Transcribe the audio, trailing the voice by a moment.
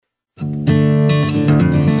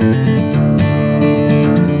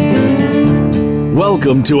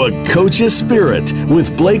Welcome to A Coach's Spirit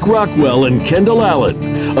with Blake Rockwell and Kendall Allen.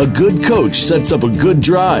 A good coach sets up a good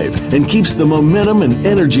drive and keeps the momentum and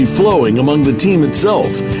energy flowing among the team itself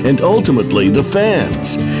and ultimately the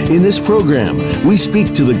fans. In this program, we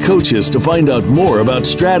speak to the coaches to find out more about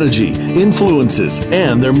strategy, influences,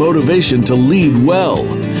 and their motivation to lead well.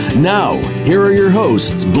 Now, here are your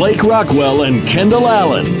hosts, Blake Rockwell and Kendall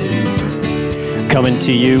Allen. Coming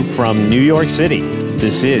to you from New York City,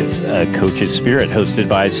 this is A Coach's Spirit, hosted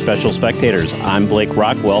by Special Spectators. I'm Blake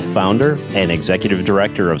Rockwell, founder and executive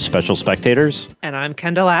director of Special Spectators. And I'm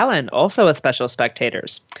Kendall Allen, also with Special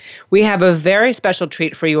Spectators. We have a very special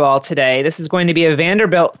treat for you all today. This is going to be a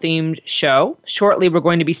Vanderbilt-themed show. Shortly, we're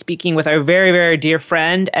going to be speaking with our very, very dear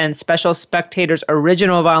friend and Special Spectators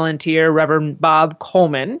original volunteer, Reverend Bob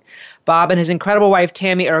Coleman. Bob and his incredible wife,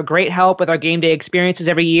 Tammy, are a great help with our game day experiences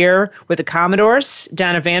every year with the Commodores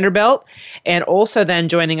down at Vanderbilt. And also then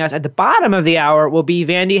joining us at the bottom of the hour will be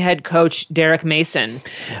Vandy head coach Derek Mason.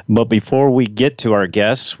 But before we get to our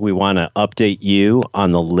guests, we want to update you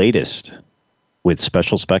on the latest with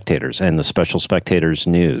Special Spectators and the Special Spectators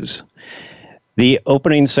news. The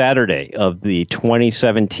opening Saturday of the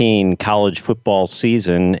 2017 college football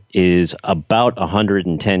season is about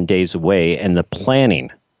 110 days away, and the planning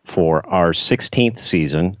for our 16th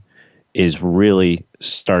season is really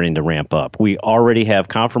starting to ramp up. We already have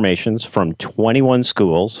confirmations from 21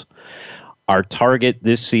 schools. Our target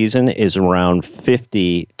this season is around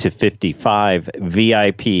 50 to 55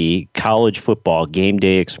 VIP college football game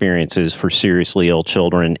day experiences for seriously ill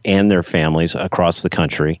children and their families across the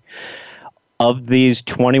country. Of these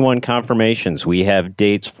 21 confirmations, we have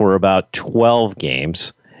dates for about 12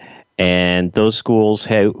 games, and those schools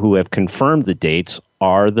who have confirmed the dates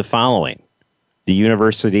are the following. The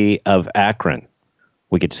University of Akron.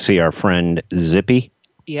 We get to see our friend Zippy.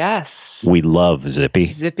 Yes. We love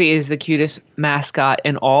Zippy. Zippy is the cutest mascot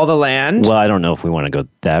in all the land. Well, I don't know if we want to go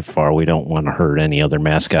that far. We don't want to hurt any other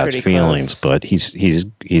mascot's feelings, close. But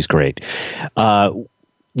he's great.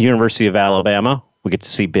 University of Alabama. We get to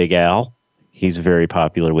see Big Al. He's very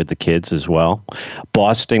popular with the kids as well.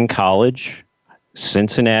 Boston College,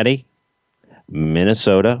 Cincinnati,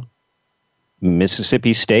 Minnesota,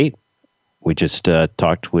 Mississippi State. We just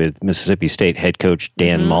talked with Mississippi State head coach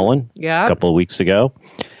Dan Mullen a couple of weeks ago.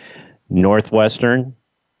 Northwestern,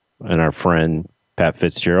 and our friend Pat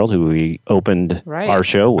Fitzgerald, who we opened our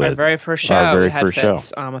show with. Our very first show. Our very we had first Fitz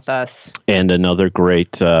show. On with us. And another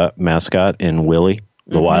great mascot in Willie,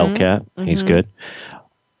 the Wildcat. He's good.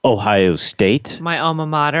 Ohio State. My alma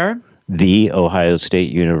mater. The Ohio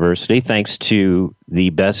State University. Thanks to the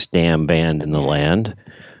best damn band in the land.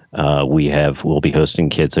 We'll be hosting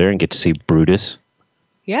kids there and get to see Brutus.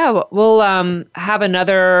 Yeah, we'll have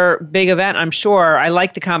another big event, I'm sure. I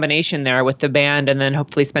like the combination there with the band and then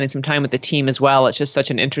hopefully spending some time with the team as well. It's just such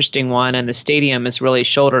an interesting one, and the stadium is really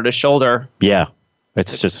shoulder to shoulder. Yeah,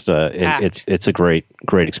 it's just it's a great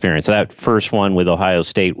experience. That first one with Ohio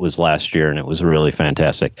State was last year, and it was really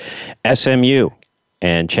fantastic. SMU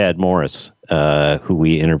and Chad Morris, who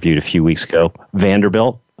we interviewed a few weeks ago.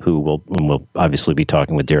 Vanderbilt, who we'll obviously be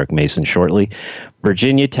talking with Derek Mason shortly.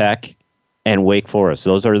 Virginia Tech and Wake Forest.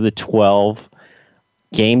 Those are the 12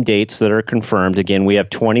 game dates that are confirmed. Again, we have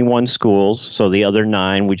 21 schools, so the other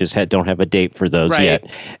 9, we just don't have a date for those yet.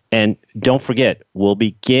 And don't forget, we'll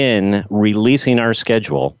begin releasing our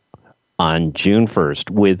schedule on June 1st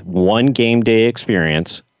with one game day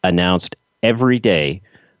experience announced every day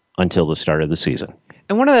until the start of the season.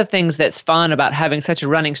 And one of the things that's fun about having such a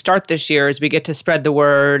running start this year is we get to spread the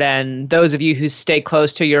word. And those of you who stay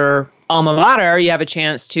close to your alma mater, you have a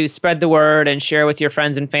chance to spread the word and share with your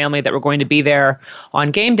friends and family that we're going to be there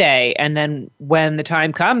on game day. And then when the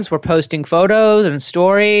time comes, we're posting photos and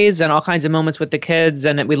stories and all kinds of moments with the kids.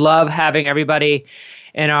 And we love having everybody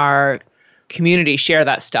in our community share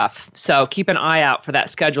that stuff. So keep an eye out for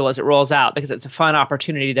that schedule as it rolls out, because it's a fun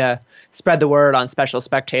opportunity to spread the word on Special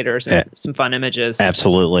Spectators and some fun images.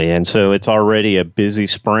 Absolutely. And so it's already a busy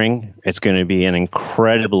spring. It's going to be an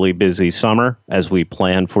incredibly busy summer as we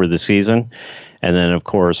plan for the season. And then, of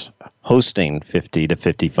course, hosting 50 to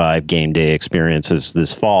 55 game day experiences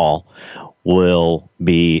this fall will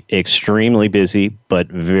be extremely busy, but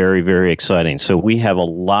very, very exciting. So we have a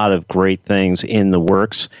lot of great things in the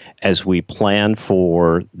works as we plan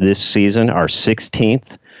for this season, our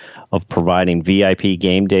 16th of providing VIP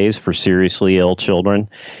game days for seriously ill children.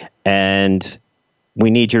 And we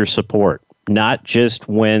need your support, not just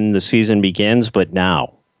when the season begins, but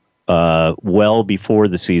now. Well before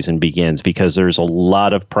the season begins, because there's a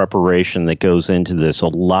lot of preparation that goes into this, a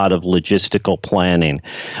lot of logistical planning,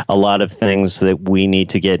 a lot of things that we need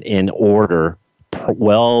to get in order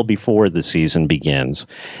well before the season begins.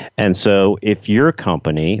 And so if your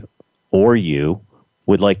company or you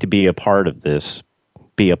would like to be a part of this,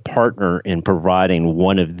 be a partner in providing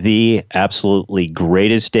one of the absolutely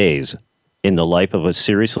greatest days in the life of a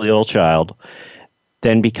seriously ill child,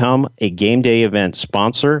 then become a game day event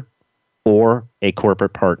sponsor or a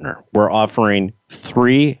corporate partner. We're offering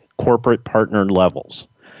 3 corporate partner levels.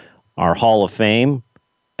 Our Hall of Fame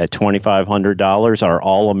at $2,500, our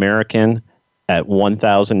All-American at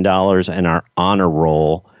 $1,000, and our Honor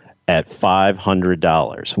Roll at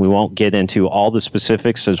 $500. We won't get into all the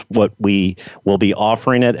specifics as what we will be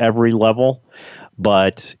offering at every level,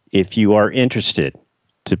 but if you are interested,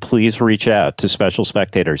 to please reach out to Special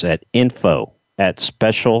Spectators at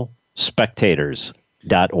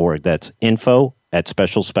info@specialspectators.org. That's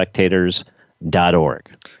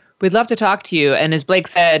info@specialspectators.org. We'd love to talk to you. And as Blake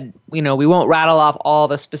said, we won't rattle off all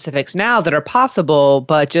the specifics now that are possible,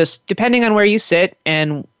 but just depending on where you sit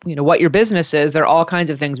and, what your business is, there are all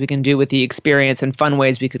kinds of things we can do with the experience and fun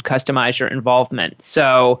ways we could customize your involvement.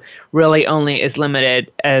 So really only as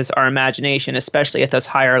limited as our imagination, especially at those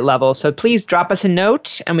higher levels. So please drop us a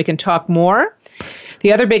note and we can talk more.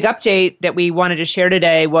 The other big update that we wanted to share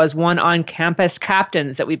today was one on campus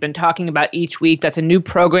captains that we've been talking about each week. That's a new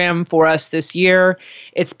program for us this year.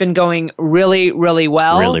 It's been going really, really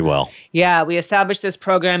well. Really well. Yeah, we established this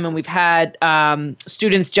program and we've had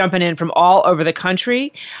students jumping in from all over the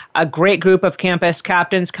country. A great group of campus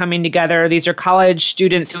captains coming together. These are college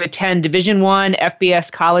students who attend Division I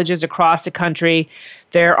FBS colleges across the country.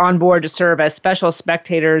 They're on board to serve as special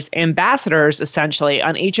spectators, ambassadors, essentially,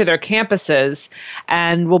 on each of their campuses,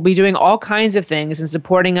 and will be doing all kinds of things and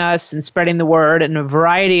supporting us and spreading the word in a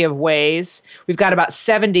variety of ways. We've got about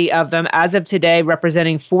 70 of them as of today,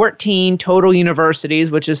 representing 14 total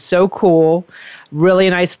universities, which is so cool. Really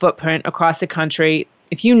nice footprint across the country.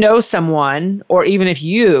 If you know someone, or even if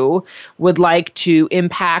you would like to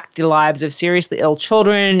impact the lives of seriously ill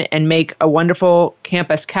children and make a wonderful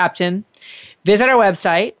campus captain, visit our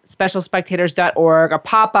website, specialspectators.org. A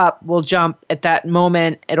pop-up will jump at that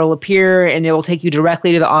moment. It'll appear and it will take you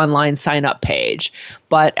directly to the online sign-up page.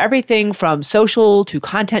 But everything from social to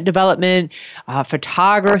content development,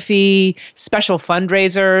 photography, special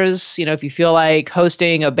fundraisers, if you feel like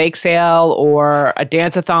hosting a bake sale or a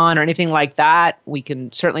dance-a-thon or anything like that, we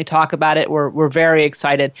can certainly talk about it. We're very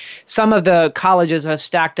excited. Some of the colleges have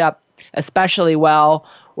stacked up especially well,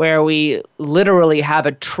 where we literally have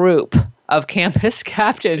a troupe of campus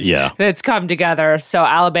captains that's come together. So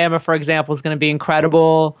Alabama, for example, is going to be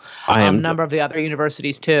incredible. A number of the other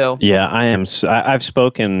universities too. Yeah, I am. I've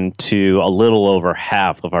spoken to a little over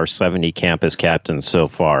half of our 70 campus captains so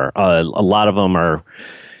far. A lot of them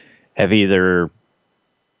have either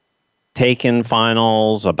taken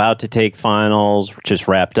finals, about to take finals, just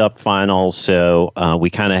wrapped up finals. So we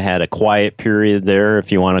kind of had a quiet period there,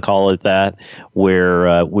 if you want to call it that,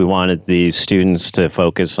 where we wanted these students to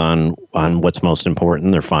focus on what's most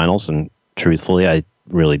important, their finals. And truthfully, I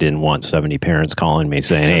really didn't want 70 parents calling me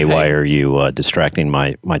saying, hey, why are you distracting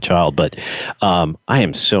my child? But I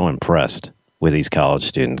am so impressed with these college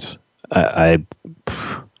students.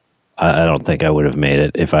 I don't think I would have made it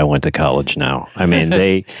if I went to college now. I mean,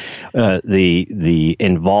 the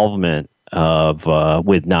involvement of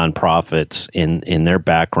with nonprofits in their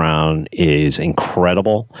background is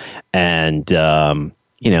incredible, and the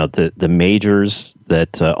majors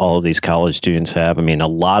that all of these college students have. I mean, a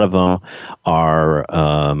lot of them are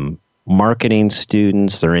marketing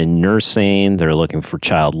students. They're in nursing. They're looking for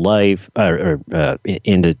child life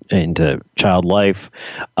into child life,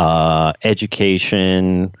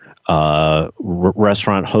 education.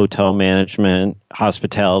 Restaurant, hotel management,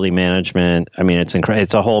 hospitality management. I mean, it's incredible.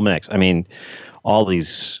 It's a whole mix. I mean, all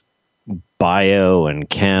these bio and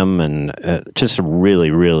chem and just a really,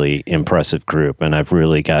 really impressive group. And I've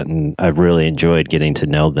really enjoyed getting to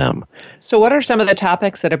know them. So what are some of the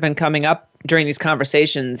topics that have been coming up during these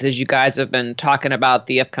conversations as you guys have been talking about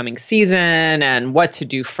the upcoming season and what to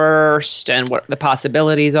do first and what the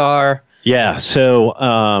possibilities are? Yeah. So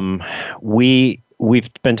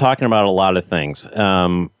We've been talking about a lot of things.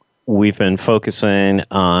 We've been focusing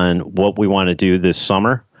on what we want to do this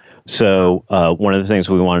summer. So one of the things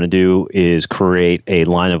we want to do is create a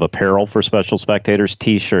line of apparel for special spectators,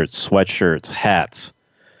 T-shirts, sweatshirts, hats,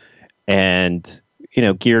 and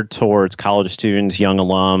geared towards college students, young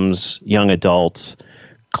alums, young adults.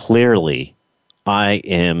 Clearly, I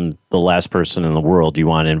am the last person in the world you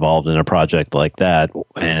want involved in a project like that.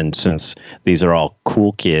 And since these are all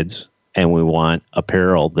cool kids and we want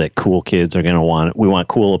apparel that cool kids are going to want. We want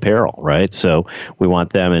cool apparel, right? So we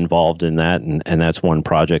want them involved in that, and that's one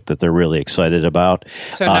project that they're really excited about.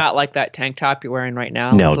 So not like that tank top you're wearing right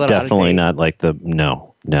now? No, definitely not like the,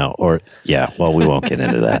 no, or yeah, well, we won't get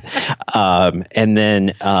into that. And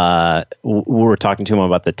then we were talking to them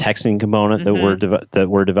about the texting component that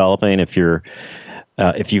we're developing. If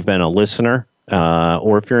you've been a listener,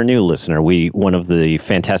 or if you're a new listener, one of the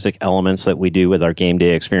fantastic elements that we do with our game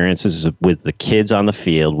day experiences is with the kids on the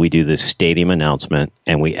field, we do this stadium announcement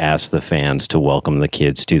and we ask the fans to welcome the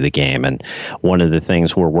kids to the game. And one of the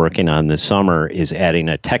things we're working on this summer is adding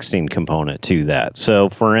a texting component to that. So,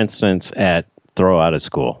 for instance, throw out of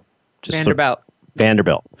school,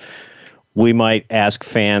 Vanderbilt. We might ask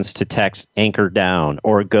fans to text anchor down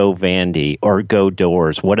or go Vandy or go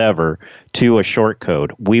Doors, whatever, to a short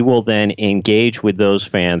code. We will then engage with those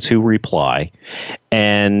fans who reply,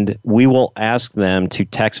 and we will ask them to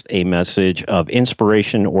text a message of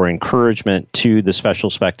inspiration or encouragement to the special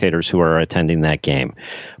spectators who are attending that game.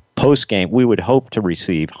 Post-game, we would hope to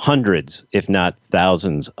receive hundreds, if not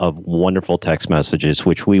thousands, of wonderful text messages,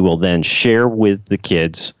 which we will then share with the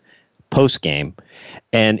kids post-game.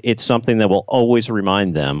 And it's something that will always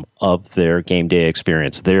remind them of their game day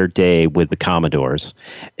experience, their day with the Commodores.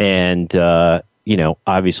 And,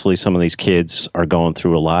 obviously some of these kids are going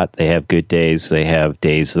through a lot. They have good days. They have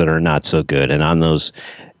days that are not so good. And on those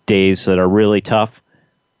days that are really tough,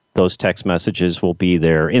 those text messages will be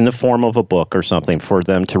there in the form of a book or something for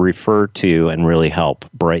them to refer to and really help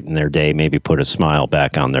brighten their day, maybe put a smile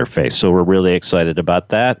back on their face. So we're really excited about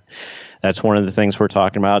that. That's one of the things we're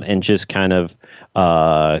talking about, and just kind of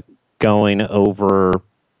going over,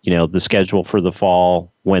 the schedule for the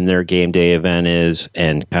fall, when their game day event is,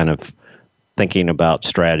 and kind of thinking about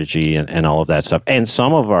strategy and all of that stuff. And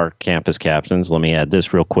some of our campus captains, let me add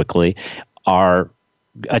this real quickly,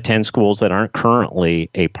 attend schools that aren't currently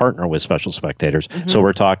a partner with Special Spectators. Mm-hmm. So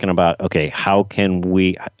we're talking about, okay, how can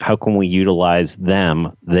we utilize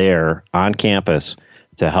them there on campus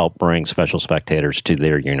to help bring Special Spectators to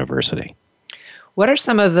their university? What are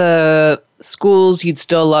some of the schools you'd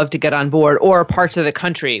still love to get on board, or parts of the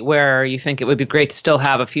country where you think it would be great to still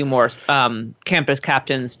have a few more campus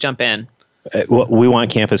captains jump in? We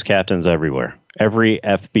want campus captains everywhere. Every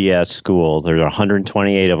FBS school, there's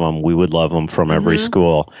 128 of them. We would love them from every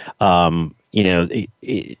school. I don't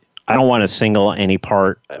want to single any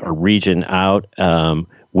part or region out.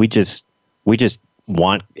 We just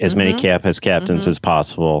want as many campus captains as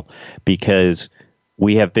possible, because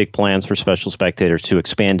we have big plans for Special Spectators to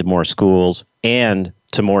expand to more schools and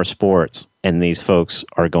to more sports, and these folks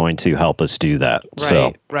are going to help us do that.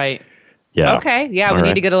 Right. Yeah. Okay. Yeah, we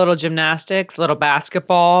need to get a little gymnastics, a little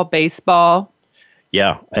basketball, baseball.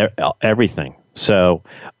 Yeah, everything. So,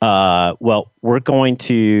 we're going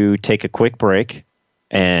to take a quick break,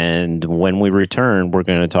 and when we return, we're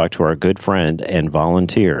going to talk to our good friend and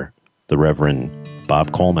volunteer, the Reverend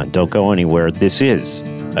Bob Coleman. Don't go anywhere. This is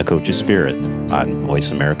A Coach's Spirit on Voice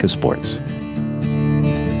America Sports.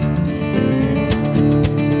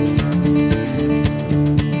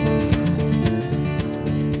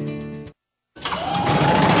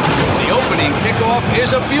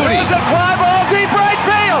 Is a beauty. There's a fly ball deep right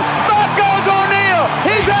field. Back goes O'Neal.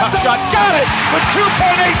 He's at the shot. Got it with 2.8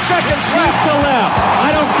 seconds left. To left. I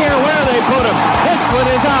don't care where they put him. This one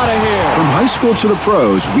is out of here. From high school to the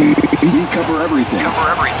pros, we cover everything.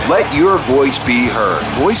 Let your voice be heard.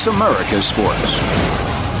 Voice America Sports.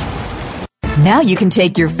 Now you can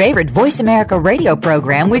take your favorite Voice America radio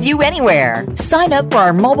program with you anywhere. Sign up for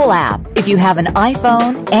our mobile app if you have an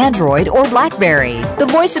iPhone, Android, or BlackBerry. The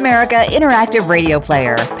Voice America Interactive Radio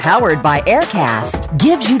Player, powered by Aircast,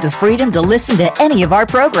 gives you the freedom to listen to any of our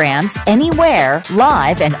programs, anywhere,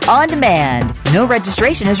 live and on demand. No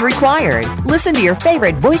registration is required. Listen to your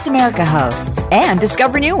favorite Voice America hosts and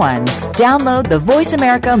discover new ones. Download the Voice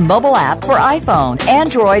America mobile app for iPhone,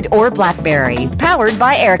 Android, or BlackBerry, powered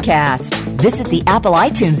by Aircast. Visit the Apple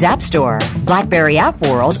iTunes App Store, BlackBerry App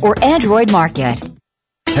World, or Android Market.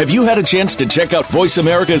 Have you had a chance to check out Voice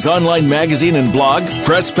America's online magazine and blog,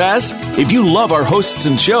 Press Pass? If you love our hosts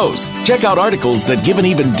and shows, check out articles that give an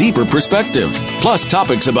even deeper perspective, plus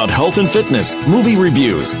topics about health and fitness, movie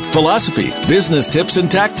reviews, philosophy, business tips and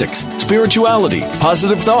tactics, spirituality,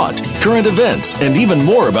 positive thought, current events, and even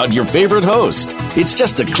more about your favorite host. It's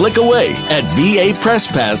just a click away at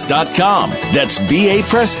vapresspass.com. That's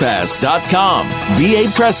vapresspass.com. VA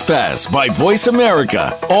Press Pass by Voice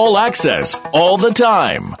America. All access, all the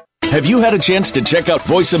time. Have you had a chance to check out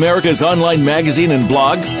Voice America's online magazine and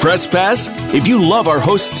blog, Press Pass? If you love our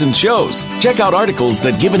hosts and shows, check out articles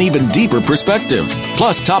that give an even deeper perspective.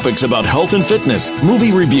 Plus topics about health and fitness,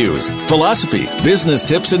 movie reviews, philosophy, business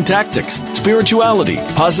tips and tactics, spirituality,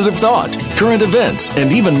 positive thought, current events,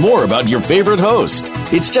 and even more about your favorite host.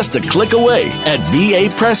 It's just a click away at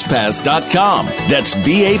vapresspass.com. That's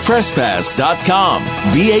vapresspass.com.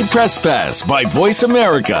 VA Press Pass by Voice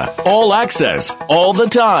America. All access, all the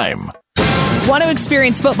time. Want to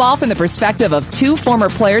experience football from the perspective of two former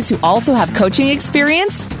players who also have coaching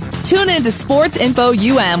experience? Tune in to Sports Info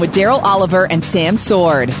UM with Daryl Oliver and Sam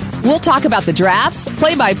Sword. We'll talk about the drafts,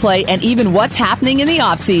 play-by-play, and even what's happening in the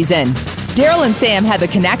offseason. Daryl and Sam have the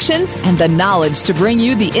connections and the knowledge to bring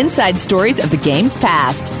you the inside stories of the game's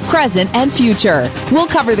past, present, and future. We'll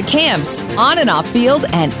cover the camps, on and off field,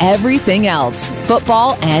 and everything else,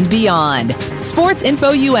 football and beyond. Sports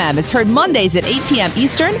Info UM is heard Mondays at 8 p.m.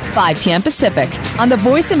 Eastern, 5 p.m. Pacific on the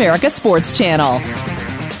Voice America Sports Channel.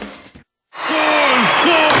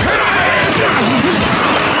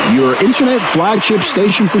 Your internet flagship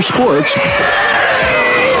station for sports.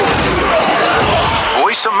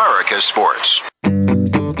 Voice America Sports.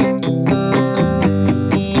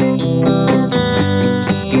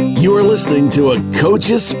 You are listening to A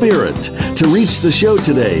Coach's Spirit. To reach the show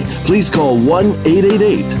today, please call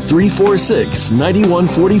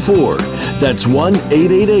 1-888-346-9144. That's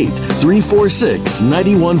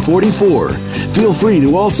 1-888-346-9144. Feel free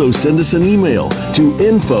to also send us an email to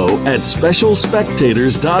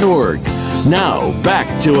info@specialspectators.org. Now,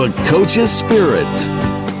 back to A Coach's Spirit.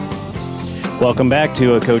 Welcome back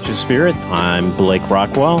to A Coach's Spirit. I'm Blake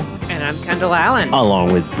Rockwell. And I'm Kendall Allen.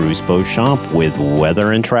 Along with Bruce Beauchamp with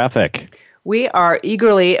weather and traffic. We are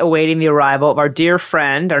eagerly awaiting the arrival of our dear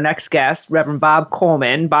friend, our next guest, Reverend Bob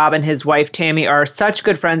Coleman. Bob and his wife, Tammy, are such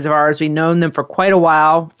good friends of ours. We've known them for quite a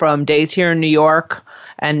while, from days here in New York,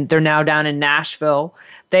 and they're now down in Nashville.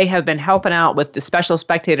 They have been helping out with the Special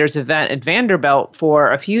Spectators event at Vanderbilt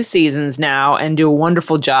for a few seasons now and do a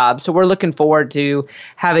wonderful job. So we're looking forward to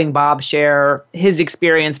having Bob share his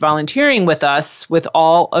experience volunteering with us, with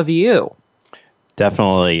all of you.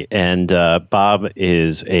 Definitely. And Bob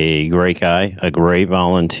is a great guy, a great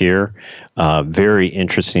volunteer, very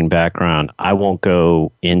interesting background. I won't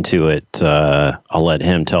go into it. I'll let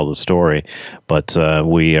him tell the story. But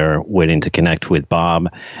we are waiting to connect with Bob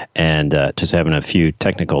and just having a few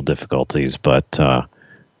technical difficulties. But well,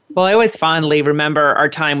 I always fondly remember our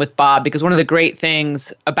time with Bob, because one of the great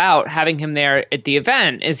things about having him there at the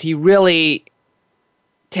event is he really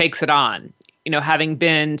takes it on. You know, having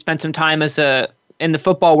spent some time in the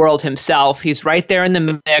football world himself, he's right there in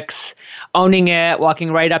the mix, owning it,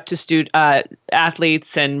 walking right up to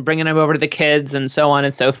athletes and bringing them over to the kids and so on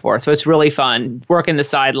and so forth. So it's really fun, working the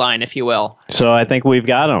sideline, if you will. So I think we've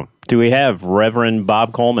got him. Do we have Reverend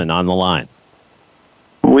Bob Coleman on the line?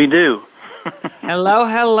 We do.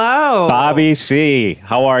 Hello. Bobby C.,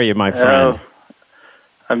 how are you, my friend?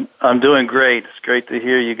 I'm doing great. It's great to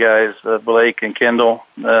hear you guys, Blake and Kendall.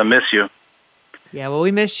 Miss you. Yeah, well,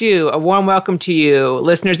 we miss you. A warm welcome to you.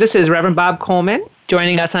 Listeners, this is Reverend Bob Coleman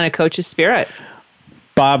joining us on A Coach's Spirit.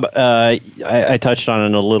 Bob, I touched on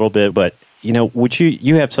it a little bit, but would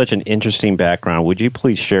you have such an interesting background. Would you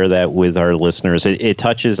please share that with our listeners? It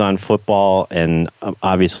touches on football and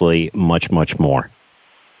obviously much, much more.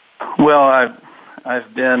 Well,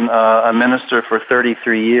 I've been a minister for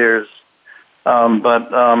 33 years.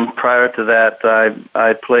 But prior to that,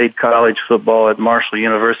 I played college football at Marshall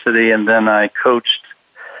University, and then I coached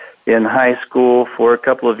in high school for a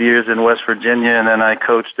couple of years in West Virginia, and then I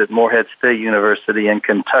coached at Morehead State University in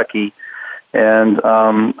Kentucky, and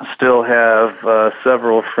still have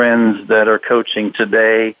several friends that are coaching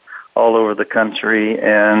today all over the country,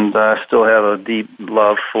 and still have a deep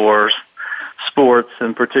love for sports,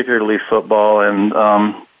 and particularly football, and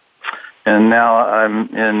now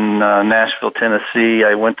I'm in Nashville, Tennessee.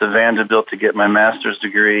 I went to Vanderbilt to get my master's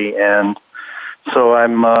degree, and so I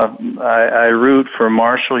root for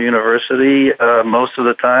Marshall University most of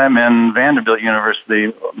the time and Vanderbilt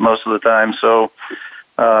University most of the time. So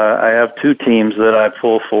I have two teams that I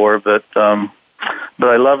pull for, but I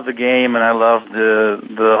love the game, and I love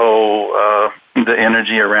the whole the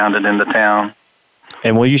energy around it in the town.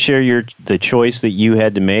 And will you share the choice that you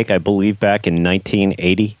had to make? I believe back in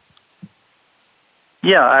 1980.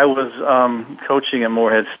 Yeah, I was coaching at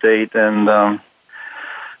Morehead State and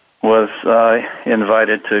was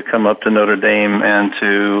invited to come up to Notre Dame and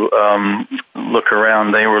to look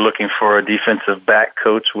around. They were looking for a defensive back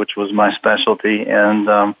coach, which was my specialty,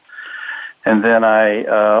 and And then I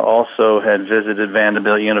also had visited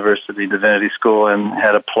Vanderbilt University Divinity School and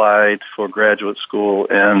had applied for graduate school.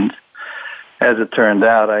 And as it turned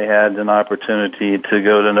out, I had an opportunity to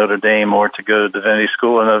go to Notre Dame or to go to Divinity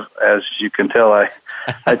School. And as you can tell, I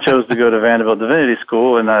chose to go to Vanderbilt Divinity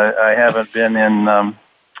School, and I haven't been in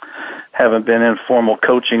formal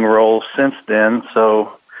coaching roles since then.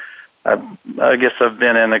 So I guess I've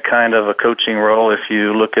been in a kind of a coaching role if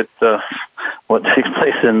you look at what takes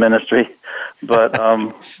place in ministry. But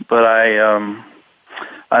I'm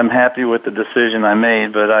happy with the decision I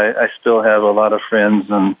made. But I still have a lot of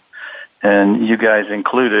friends and you guys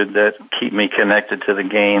included that keep me connected to the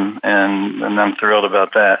game, and I'm thrilled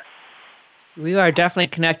about that. We are definitely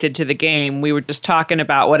connected to the game. We were just talking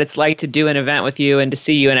about what it's like to do an event with you and to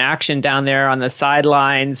see you in action down there on the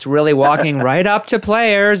sidelines, really walking right up to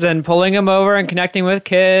players and pulling them over and connecting with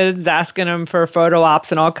kids, asking them for photo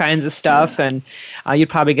ops and all kinds of stuff. And you'd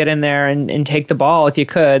probably get in there and take the ball if you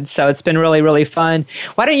could. So it's been really, really fun.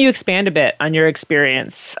 Why don't you expand a bit on your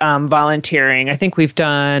experience volunteering? I think we've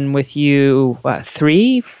done with you,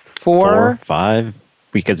 3, 4, 5.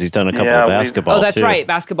 Because he's done a couple of basketball, Oh, that's too. Right,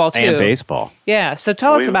 basketball, too. And baseball. Yeah, so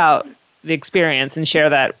tell us about the experience and share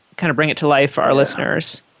that, kind of bring it to life for our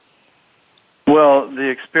listeners. Well, the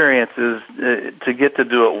experience is, to get to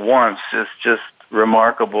do it once is just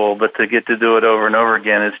remarkable, but to get to do it over and over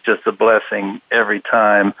again is just a blessing every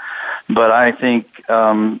time. But I think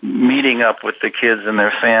meeting up with the kids and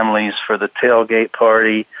their families for the tailgate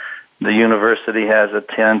party, the university has a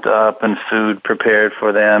tent up and food prepared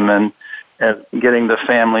for them, and getting the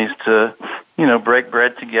families to, break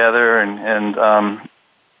bread together and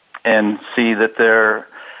see that they're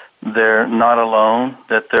not alone,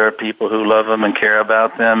 that there are people who love them and care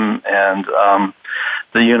about them, and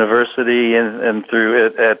the university and through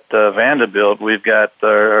it at Vanderbilt, we've got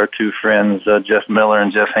our two friends, Jeff Miller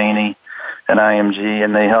and Jeff Haney, and IMG,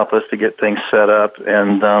 and they help us to get things set up.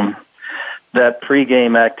 And that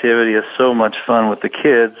pregame activity is so much fun with the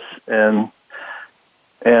kids, and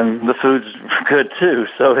the food's good too,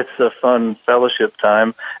 so it's a fun fellowship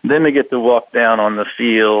time. Then they get to walk down on the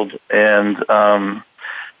field, and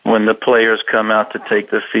when the players come out to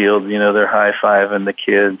take the field, they're high-fiving the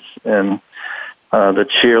kids, and the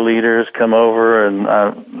cheerleaders come over. And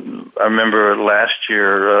I remember last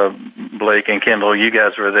year, Blake and Kendall, you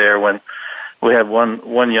guys were there when we had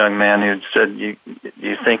one young man who said, "You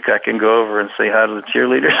think I can go over and say hi to the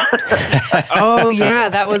cheerleaders?" Oh yeah,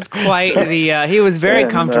 that was quite the. He was very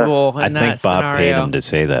comfortable in that scenario. I think Bob paid him to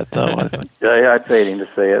say that, though. Yeah, I paid him to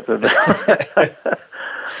say it.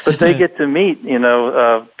 But they get to meet,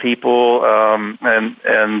 people, and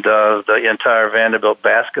the entire Vanderbilt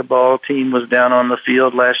basketball team was down on the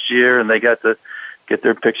field last year, and they got to get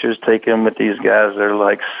their pictures taken with these guys. They're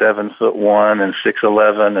like 7'1" and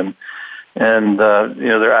 6'11", and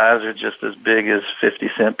their eyes are just as big as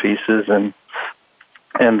 50-cent pieces, and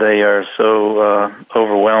they are so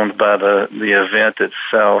overwhelmed by the event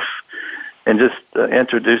itself, and just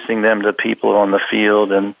introducing them to people on the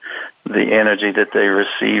field and the energy that they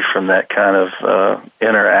receive from that kind of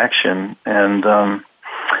interaction. And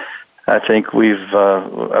I think we've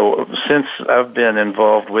since I've been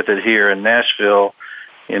involved with it here in Nashville,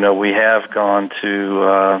 we have gone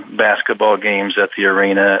to basketball games at the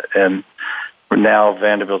arena, and now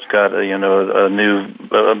Vanderbilt's got a new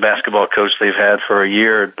basketball coach they've had for a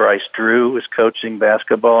year. Bryce Drew is coaching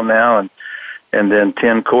basketball now, and then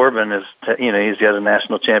Tim Corbin is he's got a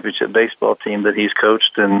national championship baseball team that he's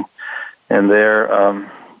coached, and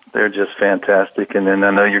they're just fantastic. And then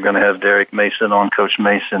I know you're going to have Derek Mason on, Coach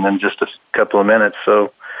Mason, in just a couple of minutes.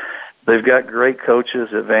 So they've got great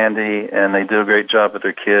coaches at Vandy, and they do a great job with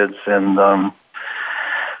their kids, and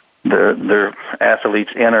their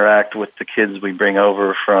athletes interact with the kids we bring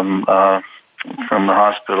over from the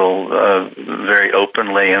hospital very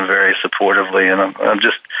openly and very supportively, and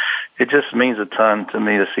it just means a ton to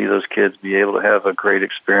me to see those kids be able to have a great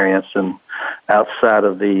experience, and outside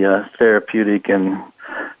of the therapeutic and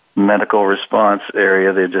medical response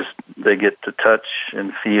area, they get to touch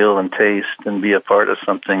and feel and taste and be a part of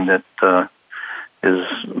something that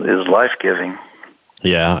is life-giving.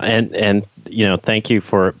 Yeah, and thank you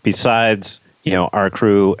for, besides our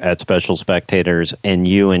crew at Special Spectators and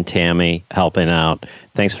you and Tammy helping out,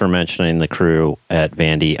 thanks for mentioning the crew at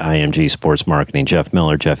Vandy IMG Sports Marketing, Jeff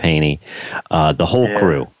Miller, Jeff Haney, the whole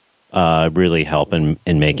crew really help in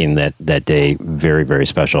making that day very, very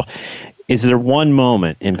special. Is there one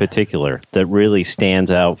moment in particular that really stands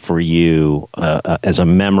out for you as a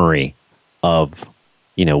memory of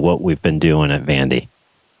what we've been doing at Vandy?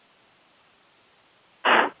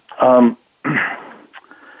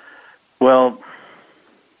 Well,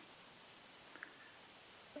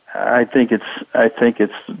 I think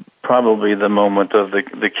it's probably the moment of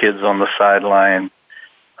the kids on the sideline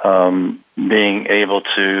being able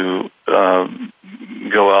to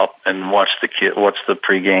go out and watch the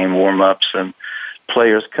pregame warm-ups and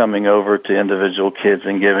players coming over to individual kids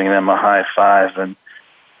and giving them a high five, and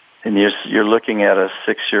you're looking at a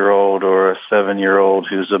 6-year-old or a 7-year-old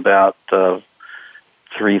who's about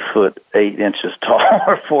 3 foot 8 inches tall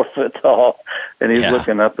or 4 foot tall, and he's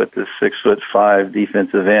looking up at this 6'5"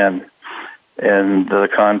 defensive end, and the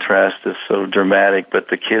contrast is so dramatic. But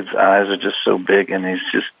the kid's eyes are just so big, and he's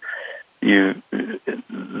just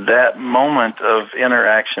that moment of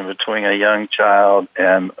interaction between a young child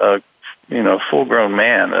and a full-grown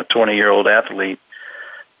man, a 20-year-old athlete.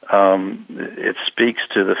 It speaks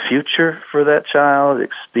to the future for that child.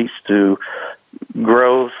 It speaks to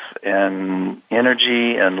growth and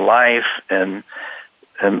energy and life and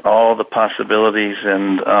all the possibilities.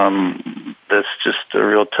 And that's just a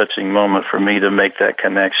real touching moment for me to make that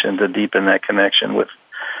connection, to deepen that connection with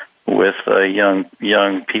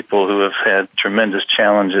young people who have had tremendous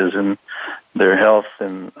challenges in their health,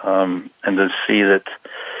 and to see that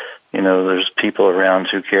there's people around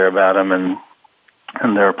who care about them, and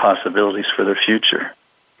there are possibilities for their future.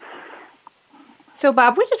 So,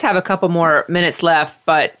 Bob, we just have a couple more minutes left,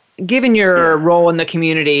 but given your role in the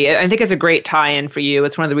community, I think it's a great tie-in for you.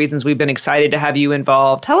 It's one of the reasons we've been excited to have you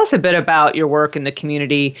involved. Tell us a bit about your work in the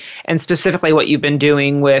community and specifically what you've been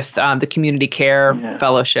doing with the Community Care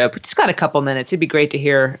Fellowship. We just got a couple minutes. It'd be great to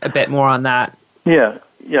hear a bit more on that. Yeah.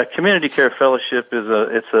 Community Care Fellowship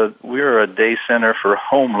we're a day center for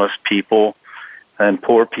homeless people and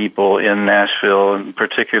poor people in Nashville, and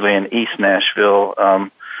particularly in East Nashville.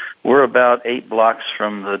 We're about 8 blocks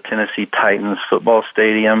from the Tennessee Titans football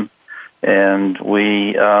stadium, and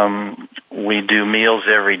we do meals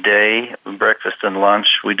every day, breakfast and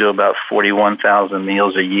lunch. We do about 41,000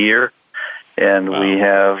 meals a year, and we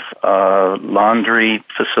have laundry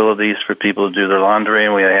facilities for people to do their laundry,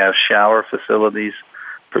 and we have shower facilities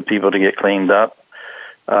for people to get cleaned up.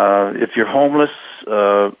 If you're homeless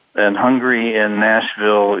and hungry in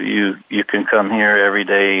Nashville, you can come here every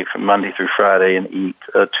day from Monday through Friday and eat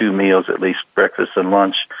 2 meals, at least breakfast and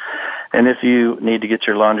lunch. And if you need to get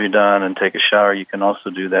your laundry done and take a shower, you can also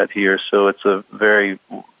do that here. So it's a very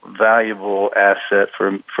valuable asset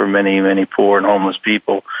for many, many poor and homeless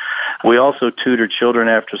people. We also tutor children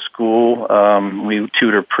after school. We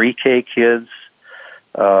tutor pre-K kids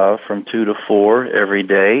from 2 to 4 every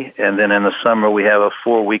day. And then in the summer, we have a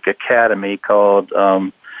 4-week academy called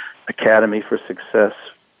Academy for Success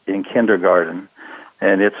in Kindergarten.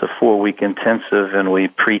 And it's a 4-week intensive, and we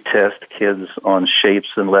pre-test kids on shapes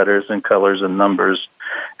and letters and colors and numbers,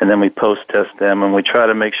 and then we post-test them, and we try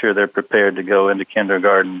to make sure they're prepared to go into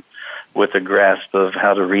kindergarten with a grasp of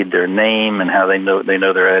how to read their name and how they know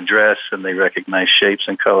their address, and they recognize shapes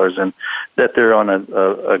and colors, and that they're on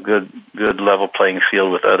a good level playing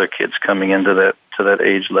field with other kids coming into that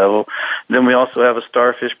age level. Then we also have a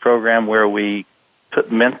Starfish program where we put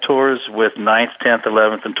mentors with 9th, 10th,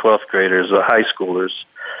 11th, and 12th graders, high schoolers,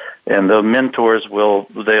 and the mentors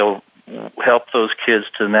they'll help those kids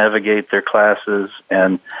to navigate their classes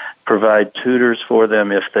and provide tutors for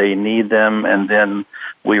them if they need them. And then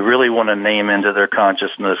we really want to name into their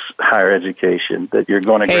consciousness higher education, that you're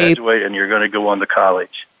going to graduate and you're going to go on to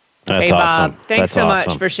college. That's awesome. Bob, thanks so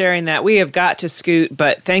awesome. much for sharing that. We have got to scoot,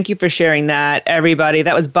 but thank you for sharing that, everybody.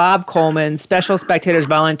 That was Bob Coleman, Special Spectators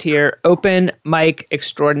Volunteer, Open Mic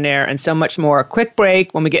Extraordinaire, and so much more. A quick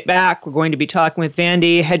break. When we get back, we're going to be talking with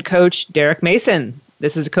Vandy head coach Derek Mason.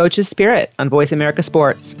 This is A Coach's Spirit on Voice America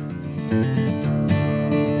Sports.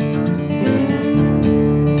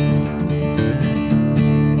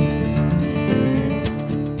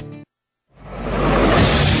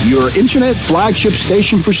 Your internet flagship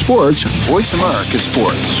station for sports, Voice America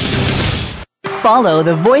Sports. Follow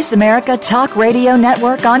the Voice America Talk Radio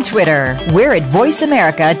Network on Twitter. We're at Voice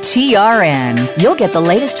America TRN. You'll get the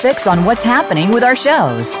latest fix on what's happening with our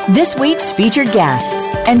shows, this week's featured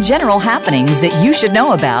guests, and general happenings that you should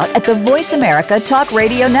know about at the Voice America Talk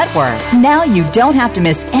Radio Network. Now you don't have to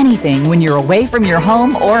miss anything when you're away from your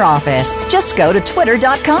home or office. Just go to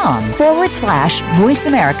twitter.com/Voice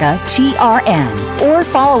America TRN or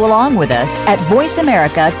follow along with us at Voice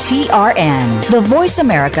America TRN, the Voice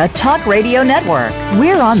America Talk Radio Network.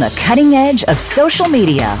 We're on the cutting edge of social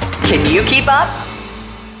media. Can you keep up?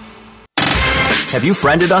 Have you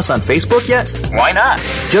friended us on Facebook yet? Why not?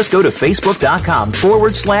 Just go to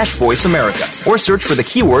facebook.com/Voice America or search for the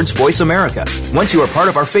keywords Voice America. Once you are part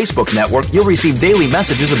of our Facebook network, you'll receive daily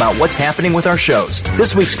messages about what's happening with our shows,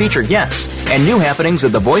 this week's featured guests, and new happenings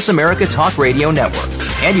at the Voice America Talk Radio Network.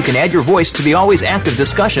 And you can add your voice to the always active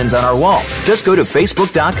discussions on our wall. Just go to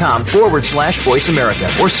facebook.com/Voice America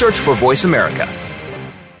or search for Voice America.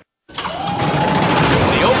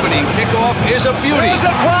 The opening kickoff is a beauty. It's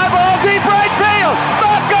a fly ball deep right field.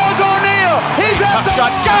 Back goes O'Neal. He's at the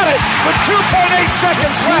shot. Got it with 2.8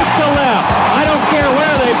 seconds left. To left. I don't care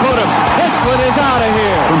where they put him. This one is out of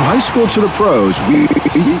here. From high school to the pros, we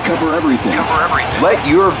cover everything. Let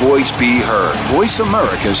your voice be heard. Voice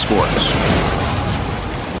America Sports.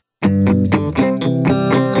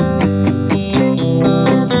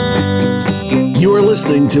 You are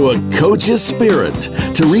listening to A Coach's Spirit.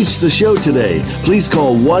 To reach the show today, please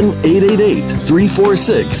call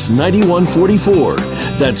 1-888-346-9144.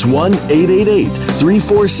 That's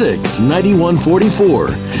 1-888-346-9144.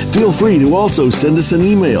 Feel free to also send us an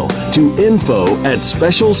email to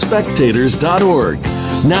info@specialspectators.org.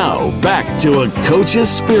 Now, back to A Coach's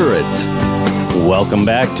Spirit. Welcome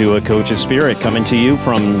back to A Coach's Spirit, coming to you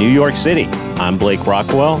from New York City. I'm Blake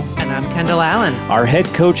Rockwell. And I'm Kendall Allen. Our head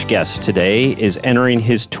coach guest today is entering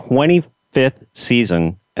his 25th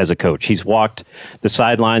season as a coach. He's walked the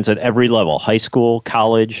sidelines at every level, high school,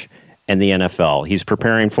 college, and the NFL. He's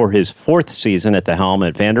preparing for his 4th season at the helm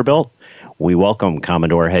at Vanderbilt. We welcome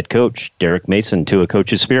Commodore head coach Derek Mason to A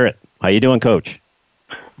Coach's Spirit. How you doing, Coach?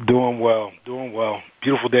 Doing well.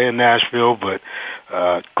 Beautiful day in Nashville, but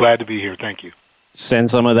glad to be here. Thank you.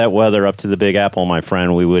 Send some of that weather up to the Big Apple, my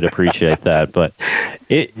friend. We would appreciate that. But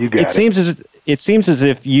it seems as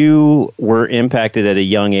if you were impacted at a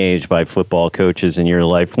young age by football coaches in your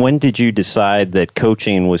life. When did you decide that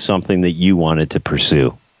coaching was something that you wanted to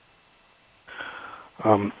pursue?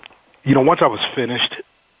 Once I was finished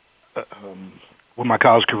with my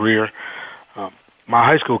college career, my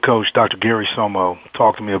high school coach, Dr. Gary Somo,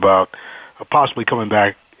 talked to me about possibly coming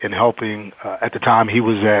back and helping. At the time, he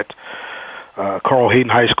was at Carl Hayden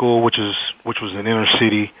High School, which was an inner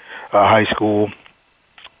city high school.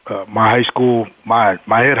 My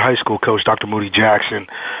head high school coach, Dr. Moody Jackson,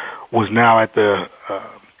 was now at the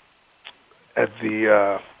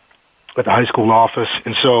high school office,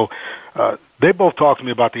 and so they both talked to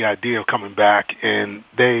me about the idea of coming back, and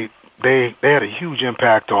they had a huge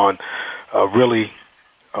impact on really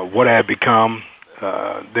what I had become.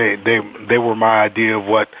 They were my idea of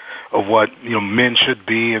what men should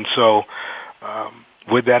be, and so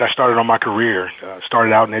with that I started on my career.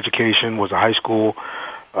 Started out in education, was a high school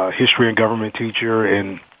history and government teacher,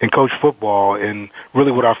 and coached football. And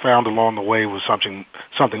really, what I found along the way was something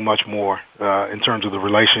much more in terms of the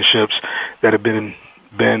relationships that have been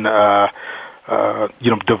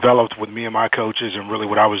developed with me and my coaches, and really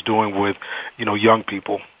what I was doing with young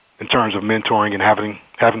people in terms of mentoring and having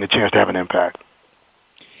the chance to have an impact.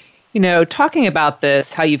 Talking about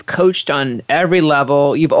this, how you've coached on every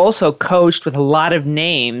level, you've also coached with a lot of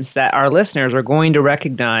names that our listeners are going to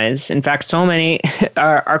recognize. In fact, so many,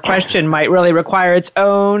 our question might really require its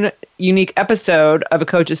own unique episode of A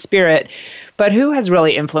Coach's Spirit. But who has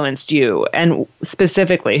really influenced you? And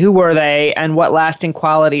specifically, who were they, and what lasting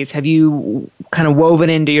qualities have you kind of woven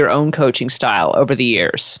into your own coaching style over the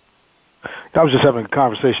years? I was just having a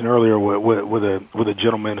conversation earlier with a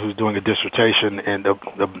gentleman who's doing a dissertation and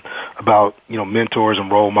about mentors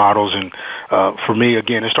and role models. And for me,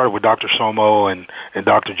 again, it started with Dr. Somo and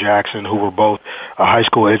Dr. Jackson, who were both high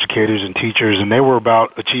school educators and teachers, and they were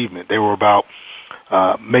about achievement. They were about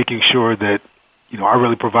making sure that I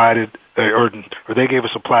really provided, or they gave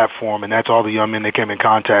us a platform, and that's all the young men they came in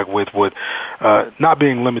contact with not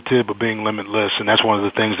being limited but being limitless. And that's one of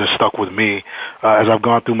the things that stuck with me as I've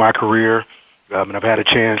gone through my career. And I've had a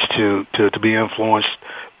chance to be influenced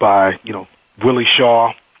by, Willie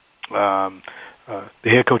Shaw, the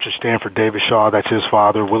head coach at Stanford, David Shaw. That's his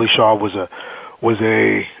father. Willie Shaw was a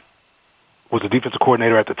defensive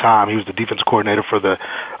coordinator at the time. He was the defensive coordinator for the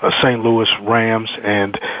St. Louis Rams,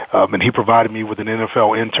 and he provided me with an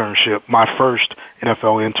NFL internship, my first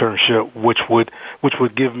NFL internship, which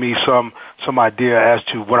would give me some idea as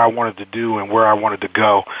to what I wanted to do and where I wanted to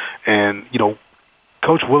go. And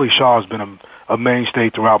Coach Willie Shaw has been a mainstay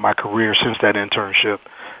throughout my career since that internship.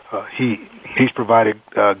 He's provided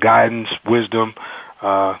guidance, wisdom,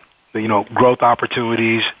 growth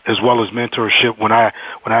opportunities, as well as mentorship when I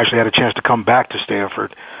actually had a chance to come back to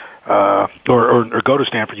Stanford or go to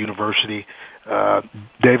Stanford University.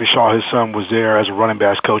 David Shaw, his son, was there as a running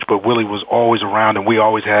backs coach, but Willie was always around, and we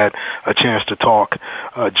always had a chance to talk.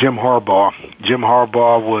 Jim Harbaugh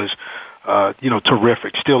was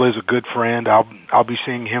terrific. Still is a good friend. I'll be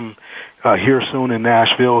seeing him here soon in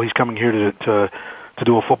Nashville. He's coming here to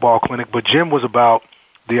do a football clinic. But Jim was about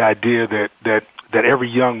the idea that every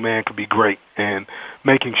young man could be great, and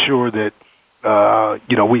making sure that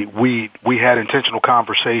we had intentional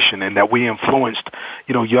conversation, and that we influenced,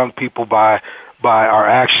 young people by our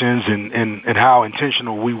actions and how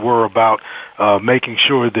intentional we were about making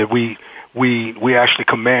sure that we actually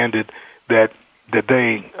commanded that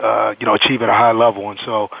they achieve at a high level. And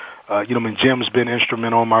so Jim's been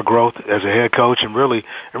instrumental in my growth as a head coach and really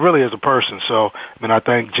as a person. So I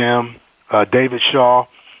thank Jim, David Shaw.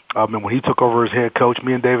 And when he took over as head coach,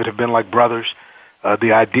 me and David have been like brothers.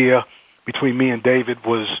 The idea between me and David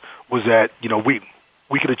was that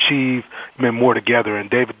we could achieve more together, and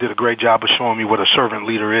David did a great job of showing me what a servant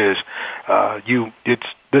leader is.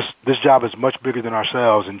 This job is much bigger than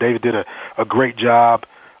ourselves, and David did a great job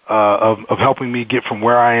of helping me get from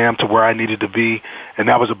where I am to where I needed to be, and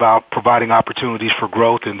that was about providing opportunities for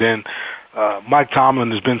growth. And then Mike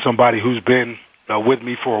Tomlin has been somebody who's been with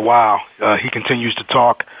me for a while. He continues to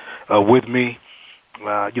talk with me,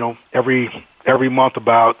 every month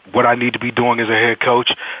about what I need to be doing as a head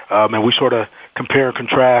coach, and we sort of compare and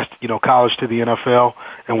contrast, college to the NFL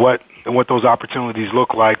and what those opportunities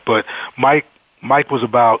look like. But Mike was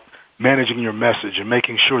about managing your message and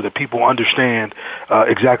making sure that people understand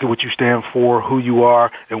exactly what you stand for, who you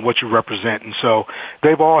are, and what you represent. And so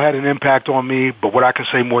they've all had an impact on me, but what I can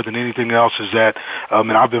say more than anything else is that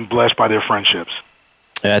and I've been blessed by their friendships.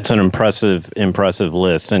 That's an impressive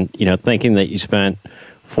list. And, thinking that you spent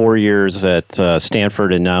 4 years at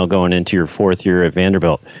Stanford and now going into your fourth year at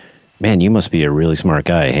Vanderbilt, man, you must be a really smart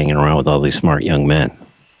guy hanging around with all these smart young men.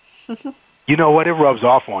 You know what? It rubs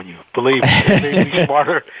off on you. Believe me, they made me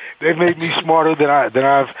smarter. They've made me smarter than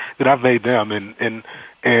I've made them.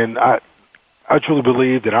 And I truly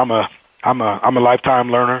believe that I'm a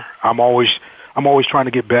lifetime learner. I'm always trying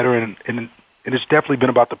to get better, and it's definitely been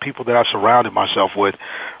about the people that I've surrounded myself with.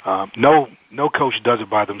 No coach does it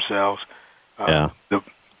by themselves.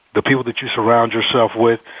 The people that you surround yourself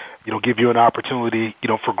with, give you an opportunity,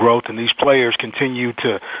 for growth. And these players continue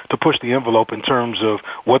to push the envelope in terms of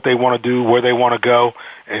what they want to do, where they want to go.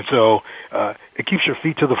 And so it keeps your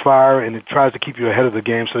feet to the fire, and it tries to keep you ahead of the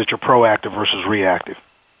game so that you're proactive versus reactive.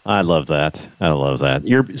 I love that.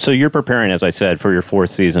 You're preparing, as I said, for your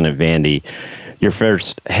fourth season at Vandy, your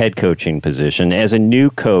first head coaching position. As a new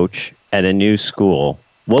coach at a new school,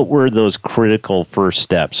 what were those critical first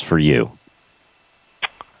steps for you?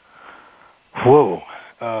 Whoa.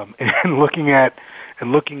 And looking at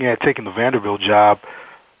taking the Vanderbilt job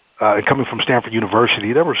and coming from Stanford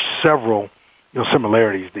University, there were several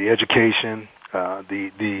similarities: the education,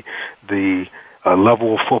 the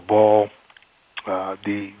level of football,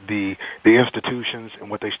 the institutions and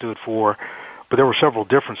what they stood for. But there were several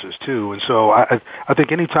differences too. And so I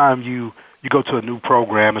think anytime you go to a new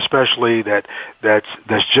program, especially that's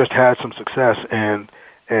just had some success, and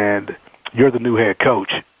you're the new head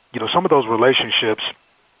coach, some of those relationships,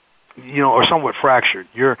 are somewhat fractured.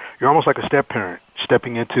 You're almost like a step parent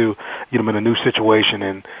stepping into, in a new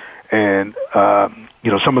situation, and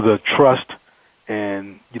some of the trust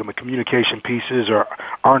and the communication pieces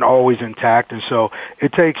aren't always intact, and so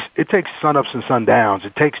it takes sunups and sundowns.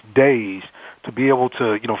 It takes days to be able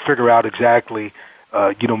to figure out exactly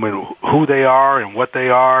who they are and what they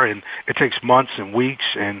are, and it takes months and weeks,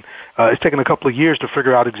 and it's taken a couple of years to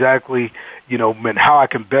figure out exactly how I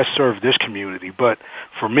can best serve this community. But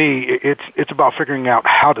for me, it's about figuring out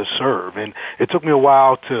how to serve, and it took me a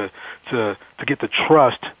while to get the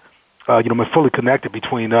trust fully connected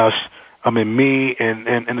between us, me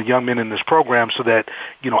and the young men in this program, so that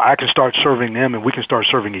I can start serving them and we can start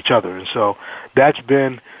serving each other. And so that's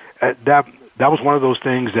been that was one of those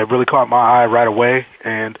things that really caught my eye right away,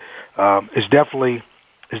 and it's definitely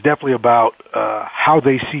about how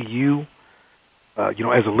they see you,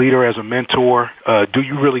 as a leader, as a mentor. Do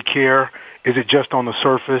you really care? Is it just on the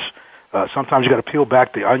surface? Sometimes you got to peel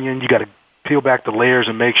back the onion. You got to peel back the layers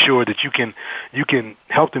and make sure that you can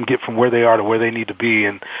help them get from where they are to where they need to be.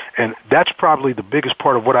 And that's probably the biggest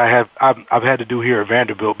part of what I've had to do here at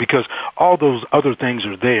Vanderbilt, because all those other things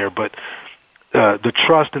are there, but the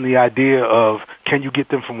trust and the idea of, can you get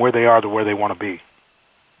them from where they are to where they want to be?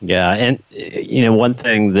 Yeah, and one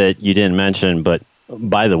thing that you didn't mention, but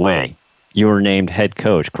by the way, you were named head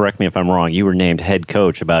coach. Correct me if I'm wrong. You were named head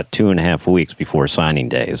coach about 2.5 weeks before signing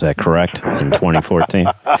day. Is that correct? In 2014.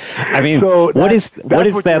 I mean, so what is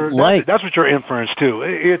that like? That's what your inference too.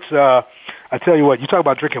 It's I tell you what. You talk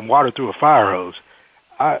about drinking water through a fire hose.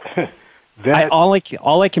 All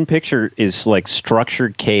I can picture is like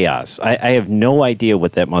structured chaos. I have no idea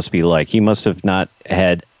what that must be like. You must have not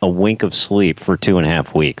had a wink of sleep for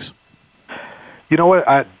 2.5 weeks. You know what?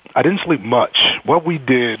 I didn't sleep much. What we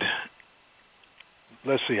did,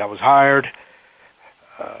 let's see, I was hired,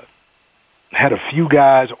 had a few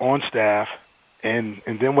guys on staff And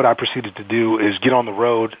then what I proceeded to do is get on the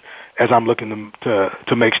road as I'm looking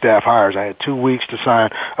to make staff hires. I had 2 weeks to sign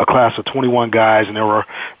a class of 21 guys, and there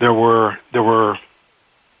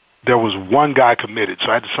was one guy committed. So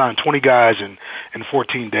I had to sign 20 guys in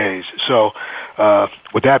 14 days. So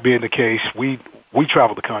with that being the case, we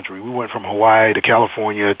traveled the country. We went from Hawaii to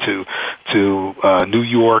California to New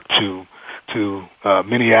York to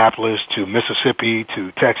Minneapolis to Mississippi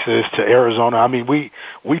to Texas to Arizona. I mean, we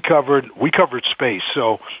covered space.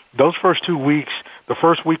 So those first 2 weeks, the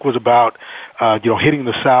first week was about hitting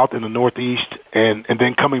the South and the Northeast, and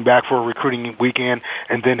then coming back for a recruiting weekend,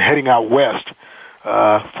 and then heading out west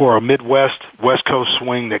for a West Coast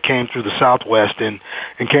swing that came through the Southwest, and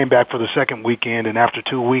came back for the second weekend. And after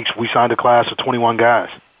 2 weeks, we signed a class of 21 guys.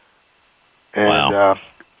 And, wow.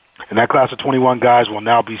 And that class of 21 guys will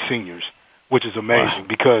now be seniors, which is amazing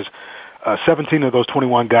because 17 of those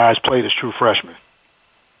 21 guys played as true freshmen.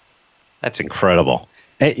 That's incredible.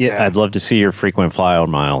 Yeah. I'd love to see your frequent flyer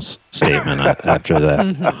miles statement after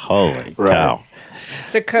that. Holy cow.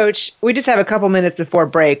 So, Coach, we just have a couple minutes before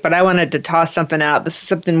break, but I wanted to toss something out. This is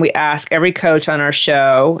something we ask every coach on our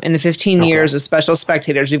show. In the 15 years of Special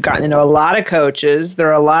Spectators, we've gotten to know a lot of coaches. There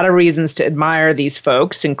are a lot of reasons to admire these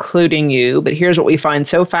folks, including you. But here's what we find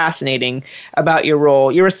so fascinating about your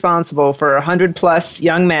role. You're responsible for 100-plus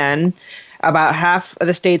young men. About half of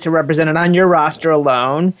the states are represented on your roster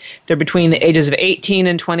alone. They're between the ages of 18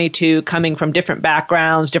 and 22, coming from different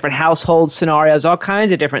backgrounds, different household scenarios, all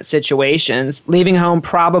kinds of different situations, leaving home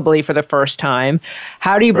probably for the first time.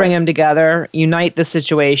 How do you bring them together, unite the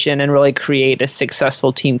situation, and really create a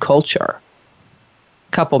successful team culture?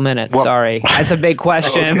 Couple minutes, sorry. That's a big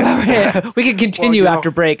question. We can continue after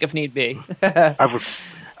break if need be.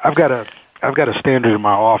 I've got a standard in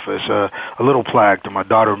my office, a little plaque that my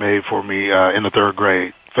daughter made for me in the third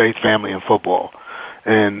grade: faith, family, and football.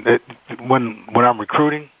 And when I'm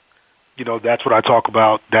recruiting, that's what I talk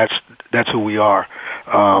about. That's who we are.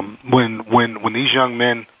 When these young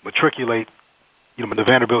men matriculate, to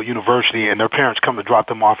Vanderbilt University, and their parents come to drop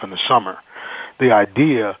them off in the summer, the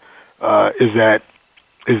idea is that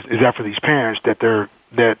for these parents that they're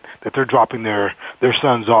dropping their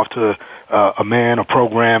sons off to a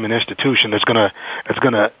program, an institution that's gonna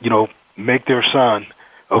make their son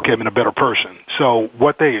a better person. So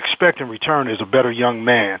what they expect in return is a better young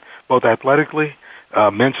man, both athletically,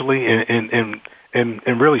 mentally, and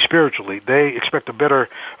really spiritually. They expect a better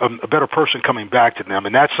person coming back to them,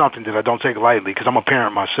 and that's something that I don't take lightly because I'm a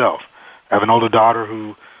parent myself. I have an older daughter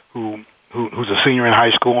who's a senior in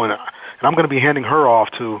high school, and I'm going to be handing her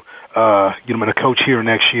off to a coach here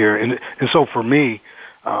next year. And so for me,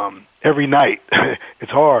 every night,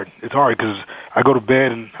 it's hard. It's hard because I go to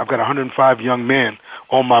bed and I've got 105 young men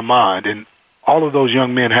on my mind, and all of those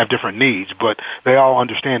young men have different needs, but they all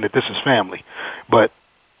understand that this is family. But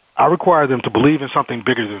I require them to believe in something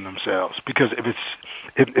bigger than themselves, because if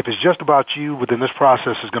it's just about you, within this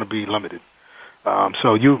process is going to be limited.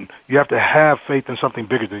 So you have to have faith in something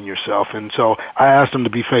bigger than yourself. And so I asked them to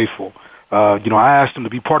be faithful. I asked them to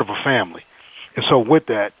be part of a family. And so with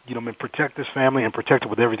that, protect this family and protect it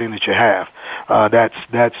with everything that you have. Your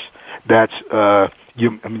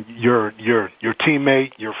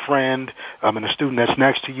teammate, your friend, and the student that's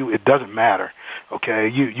next to you. It doesn't matter. Okay,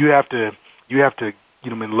 you have to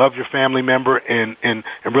love your family member and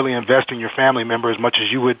really invest in your family member as much as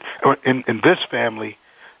you would in this family.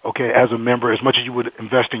 Okay, as a member, as much as you would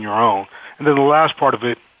invest in your own. And then the last part of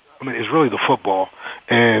it, is really the football.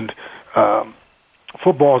 And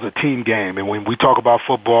football is a team game. And when we talk about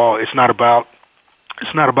football, it's not about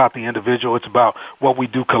the individual. It's about what we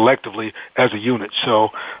do collectively as a unit.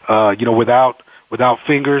 So, without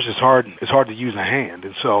fingers, it's hard to use a hand.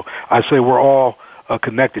 And so I say we're all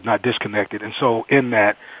connected, not disconnected. And so in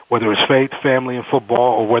that, whether it's faith, family, and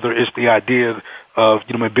football, or whether it's the idea of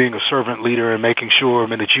being a servant leader and making sure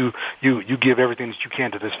that you give everything that you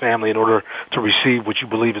can to this family in order to receive what you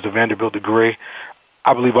believe is a Vanderbilt degree,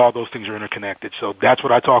 I believe all those things are interconnected. So that's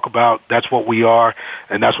what I talk about. That's what we are,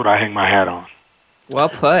 and that's what I hang my hat on. Well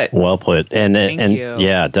put. Well put. And you.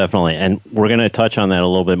 Yeah, definitely. And we're going to touch on that a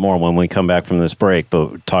little bit more when we come back from this break,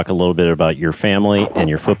 but talk a little bit about your family and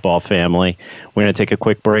your football family. We're going to take a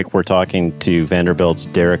quick break. We're talking to Vanderbilt's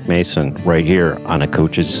Derek Mason right here on A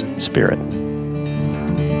Coach's Spirit.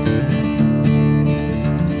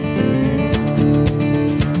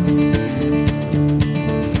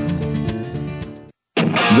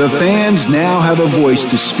 The fans now have a voice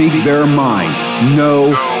to speak their mind.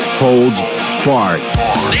 No holds barred.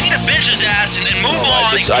 They need to bench his ass and move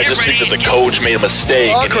on. I just think that the coach made a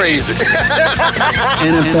mistake. All crazy.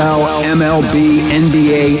 NFL, MLB,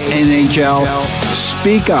 NBA, NHL.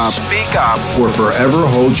 Speak up. Speak up or forever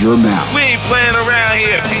hold your mouth. We ain't playing around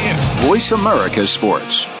here. Voice America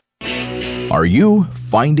Sports. Are you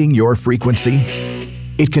finding your frequency?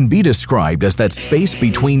 It can be described as that space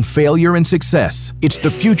between failure and success. It's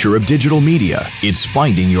the future of digital media. It's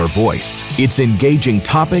finding your voice. It's engaging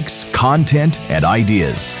topics, content, and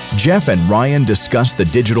ideas. Jeff and Ryan discuss the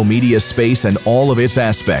digital media space and all of its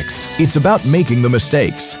aspects. It's about making the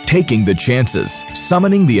mistakes, taking the chances,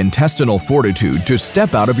 summoning the intestinal fortitude to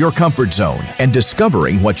step out of your comfort zone, and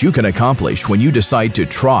discovering what you can accomplish when you decide to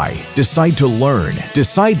try, decide to learn,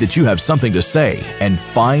 decide that you have something to say, and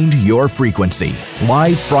find your frequency.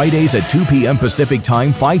 Live Fridays at 2 p.m. Pacific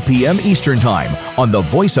Time, 5 p.m. Eastern Time on the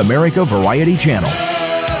Voice America Variety Channel.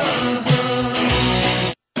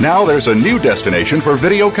 Now there's a new destination for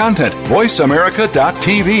video content,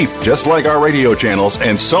 voiceamerica.tv. Just like our radio channels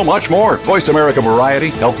and so much more. Voice America Variety,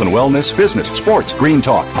 Health and Wellness, Business, Sports, Green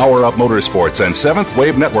Talk, Power Up Motorsports, and Seventh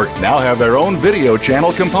Wave Network now have their own video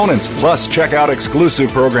channel components. Plus, check out exclusive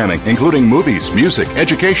programming, including movies, music,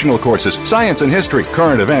 educational courses, science and history,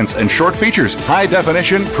 current events, and short features. High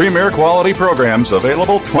definition, premier quality programs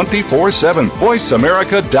available 24/7.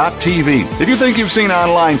 voiceamerica.tv. If you think you've seen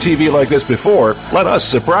online TV like this before, let us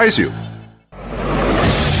surprise you.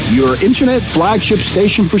 Your internet flagship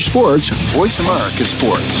station for sports, Voice America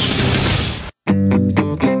Sports.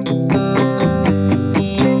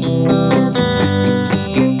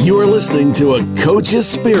 You are listening to A Coach's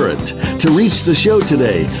Spirit. To reach the show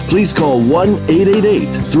today, please call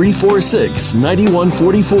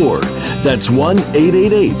 1-888-346-9144. That's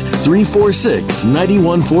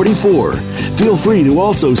 1-888-346-9144. Feel free to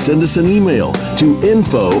also send us an email to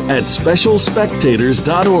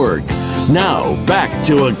info@specialspectators.org. Now, back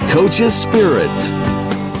to A Coach's Spirit.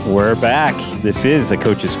 We're back. This is A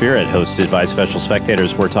Coach's Spirit, hosted by Special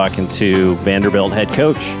Spectators. We're talking to Vanderbilt head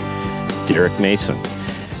coach, Derek Mason.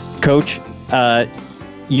 Coach,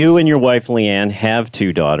 you and your wife, Leanne, have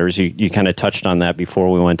two daughters. You kind of touched on that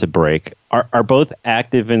before we went to break. Are both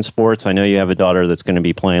active in sports? I know you have a daughter that's going to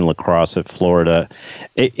be playing lacrosse at Florida.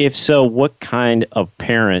 If so, what kind of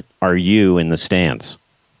parent are you in the stands?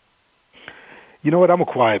 You know what? I'm a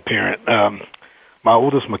quiet parent. My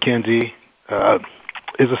oldest, Mackenzie,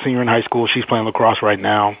 is a senior in high school. She's playing lacrosse right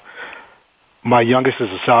now. My youngest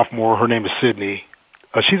is a sophomore. Her name is Sydney.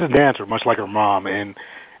 She's a dancer, much like her mom, and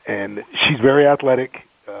she's very athletic.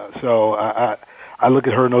 So I look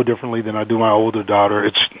at her no differently than I do my older daughter.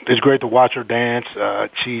 It's great to watch her dance.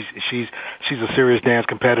 She's a serious dance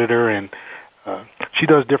competitor, and she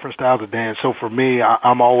does different styles of dance. So for me,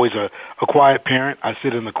 I'm always a quiet parent. I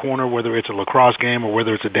sit in the corner, whether it's a lacrosse game or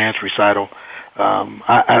whether it's a dance recital.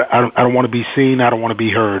 I don't want to be seen. I don't want to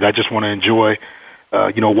be heard. I just want to enjoy,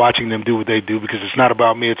 watching them do what they do, because it's not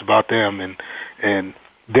about me. It's about them, and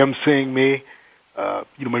them seeing me,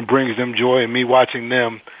 it brings them joy, and me watching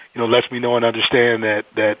them, lets me know and understand that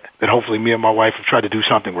hopefully me and my wife have tried to do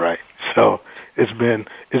something right. So it's been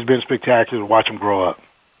spectacular to watch them grow up.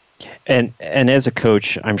 And as a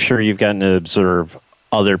coach, I'm sure you've gotten to observe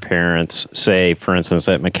other parents, say, for instance,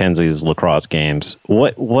 at Mackenzie's lacrosse games.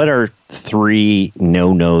 What are three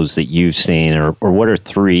no-nos that you've seen, or what are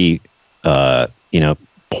three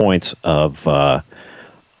points of an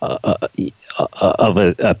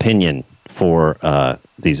opinion for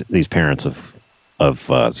these parents of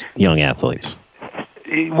young athletes?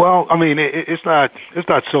 Well, I mean, it's not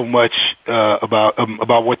so much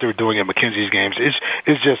about what they're doing at Mackenzie's games.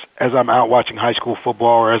 It's just as I'm out watching high school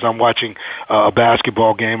football, or as I'm watching a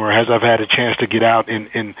basketball game, or as I've had a chance to get out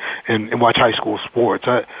and watch high school sports.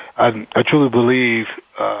 I truly believe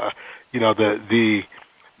the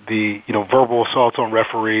verbal assaults on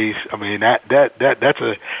referees. I mean that's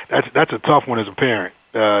a tough one as a parent.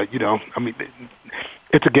 It's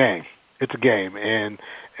a game. It's a game, and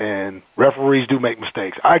referees do make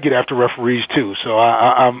mistakes. I get after referees too, so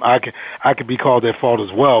I can be called at fault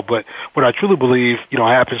as well. But what I truly believe,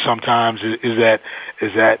 happens sometimes is that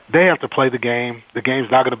they have to play the game. The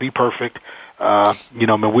game's not going to be perfect.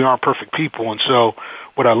 We aren't perfect people, and so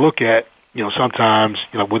what I look at, sometimes,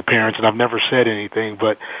 with parents, and I've never said anything,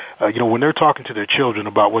 but when they're talking to their children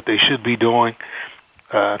about what they should be doing,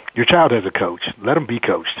 your child has a coach. Let them be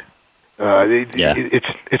coached.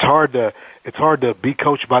 It's hard to be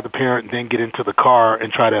coached by the parent and then get into the car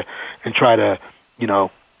and try to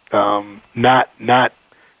not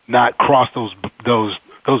cross those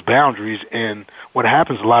those boundaries. And what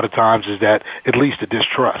happens a lot of times is that it leads to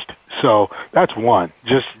distrust. So that's one.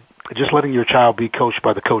 Just letting your child be coached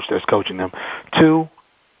by the coach that's coaching them. Two,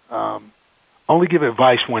 only give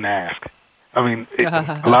advice when asked. I mean,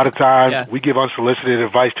 a lot of times we give unsolicited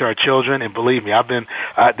advice to our children, and believe me,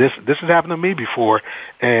 this has happened to me before,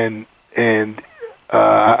 and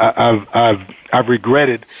I've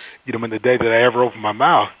regretted, in the day that I ever opened my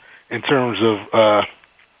mouth in terms of,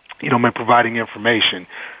 providing information.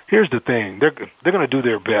 Here's the thing: they're going to do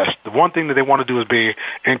their best. The one thing that they want to do is be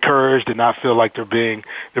encouraged and not feel like they're being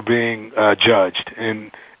judged.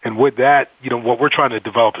 And with that, what we're trying to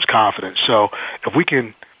develop is confidence. So if we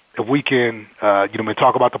can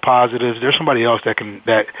talk about the positives, there's somebody else that can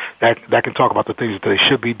talk about the things that they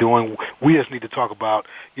should be doing. We just need to talk about,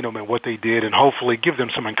 what they did, and hopefully give them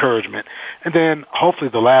some encouragement. And then hopefully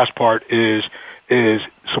the last part is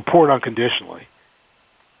support unconditionally.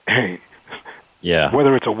 Hey,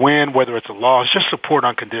 whether it's a win, whether it's a loss, just support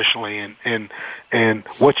unconditionally. And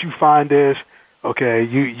what you find is, okay,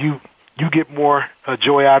 you get more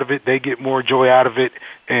joy out of it, they get more joy out of it,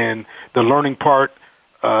 and the learning part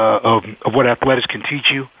of what athletics can teach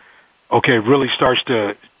you, really starts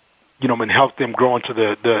to, and help them grow into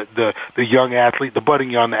the young athlete, the budding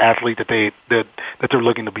young athlete that they're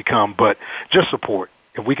looking to become. But just support.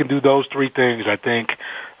 If we can do those three things, I think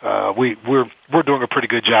we're doing a pretty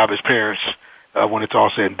good job as parents when it's all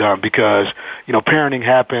said and done. Because parenting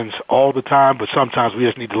happens all the time, but sometimes we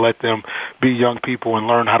just need to let them be young people and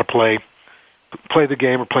learn how to play the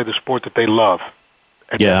game or play the sport that they love.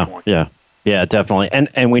 At that point. Yeah, definitely.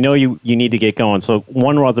 And we know you need to get going. So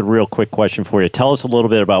one other real quick question for you. Tell us a little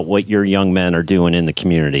bit about what your young men are doing in the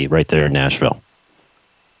community right there in Nashville.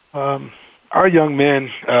 Our young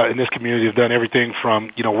men in this community have done everything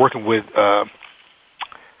from, working with the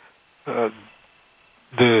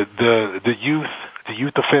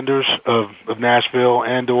youth offenders of Nashville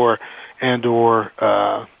and or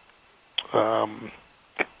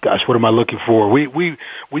what am I looking for? We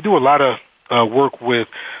do a lot of work with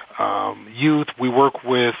youth. We work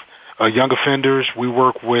with young offenders. We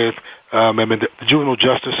work with the juvenile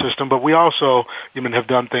justice system, but we also have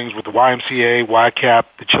done things with the YMCA, YCAP,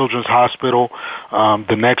 the Children's Hospital,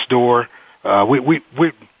 the Next Door.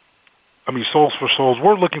 Souls for Souls.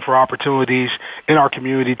 We're looking for opportunities in our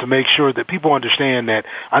community to make sure that people understand that.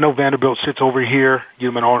 I know Vanderbilt sits over here,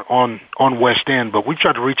 on West End, but we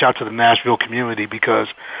try to reach out to the Nashville community because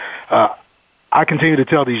I continue to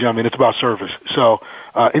tell these young men it's about service. So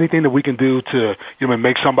anything that we can do to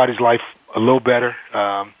make somebody's life a little better,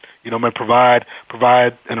 provide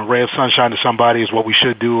an array of sunshine to somebody is what we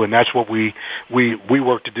should do, and that's what we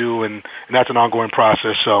work to do, and that's an ongoing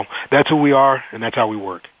process. So that's who we are, and that's how we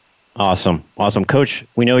work. Awesome, Coach.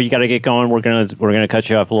 We know you got to get going. We're gonna cut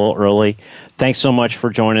you off a little early. Thanks so much for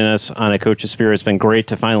joining us on A Coach's Spirit. It's been great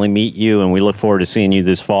to finally meet you, and we look forward to seeing you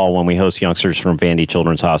this fall when we host youngsters from Vandy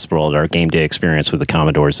Children's Hospital at our game day experience with the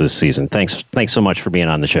Commodores this season. Thanks so much for being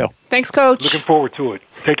on the show. Thanks, Coach. Looking forward to it.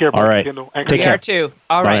 Take care, all right. Kendall. Take care too.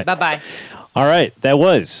 All right. Bye-bye. All right. That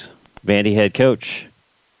was Vandy head coach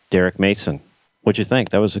Derek Mason. What'd you think?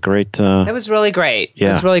 That was a great... That was really great. Yeah.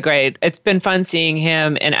 It was really great. It's been fun seeing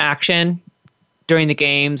him in action during the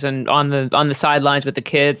games and on the sidelines with the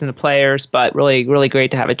kids and the players, but really, really great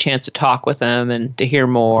to have a chance to talk with him and to hear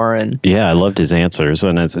more. And yeah, I loved his answers,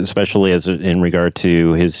 and especially as in regard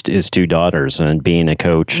to his two daughters and being a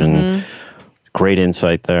coach, and great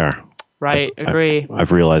insight there. Right, agree.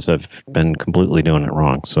 I've realized I've been completely doing it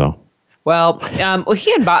wrong, so... Well,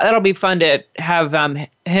 he and Bob, that'll be fun to have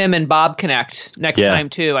him and Bob connect next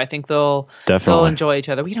time, too. I think they'll enjoy each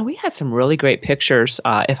other. We had some really great pictures,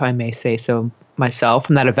 if I may say so myself,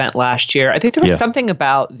 from that event last year. I think there was something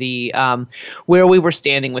about the where we were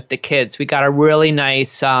standing with the kids. We got a really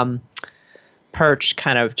nice perch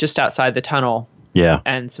kind of just outside the tunnel. Yeah.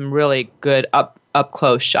 And some really good up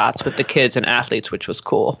close shots with the kids and athletes, which was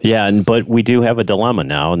cool. Yeah, but we do have a dilemma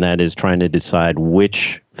now, and that is trying to decide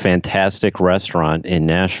which fantastic restaurant in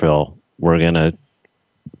Nashville we're going to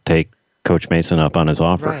take Coach Mason up on his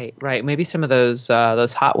offer. Right. Maybe some of those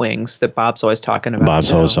hot wings that Bob's always talking about.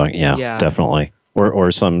 Bob's always talking, yeah, definitely. Or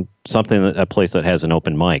a place that has an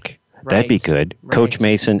open mic. That'd be good. Right. Coach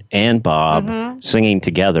Mason and Bob singing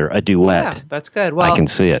together, a duet. Yeah, that's good. Well, I can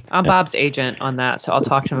see it. I'm Bob's agent on that, so I'll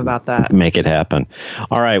talk to him about that. Make it happen.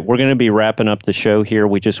 All right, we're going to be wrapping up the show here.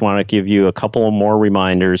 We just want to give you a couple of more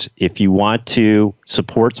reminders. If you want to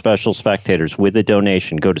support Special Spectators with a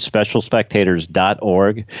donation, go to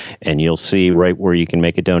specialspectators.org, and you'll see right where you can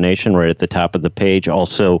make a donation right at the top of the page.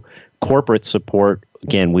 Also, corporate support.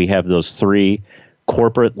 Again, we have those 3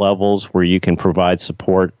 corporate levels where you can provide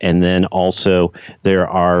support. And then also there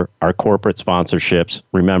are our corporate sponsorships.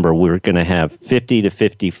 Remember, we're going to have 50 to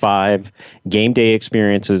 55 game day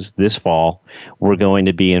experiences this fall. We're going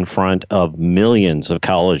to be in front of millions of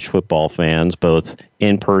college football fans, both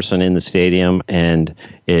in person in the stadium and,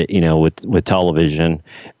 with television.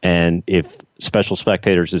 And if Special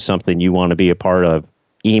Spectators is something you want to be a part of,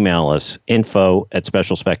 email us,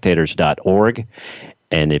 info@specialspectators.org.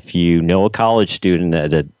 And if you know a college student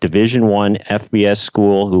at a Division I FBS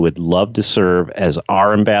school who would love to serve as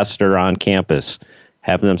our ambassador on campus,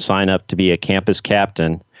 have them sign up to be a campus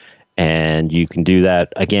captain. And you can do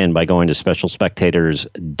that, again, by going to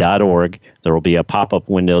specialspectators.org. There will be a pop-up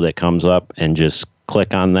window that comes up, and just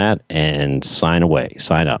click on that and sign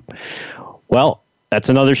up. Well, that's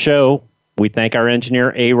another show. We thank our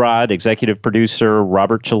engineer, A-Rod, executive producer,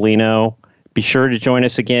 Robert Cellino. Be sure to join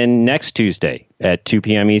us again next Tuesday at 2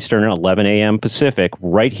 p.m. Eastern, 11 a.m. Pacific,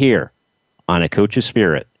 right here on A Coach's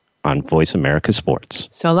Spirit on Voice America Sports.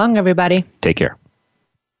 So long, everybody. Take care.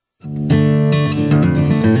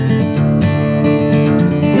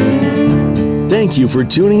 Thank you for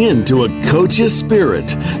tuning in to A Coach's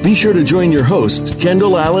Spirit. Be sure to join your hosts,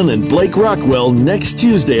 Kendall Allen and Blake Rockwell, next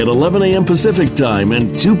Tuesday at 11 a.m. Pacific Time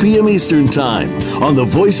and 2 p.m. Eastern Time on the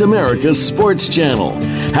Voice America Sports Channel.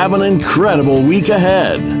 Have an incredible week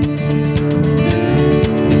ahead.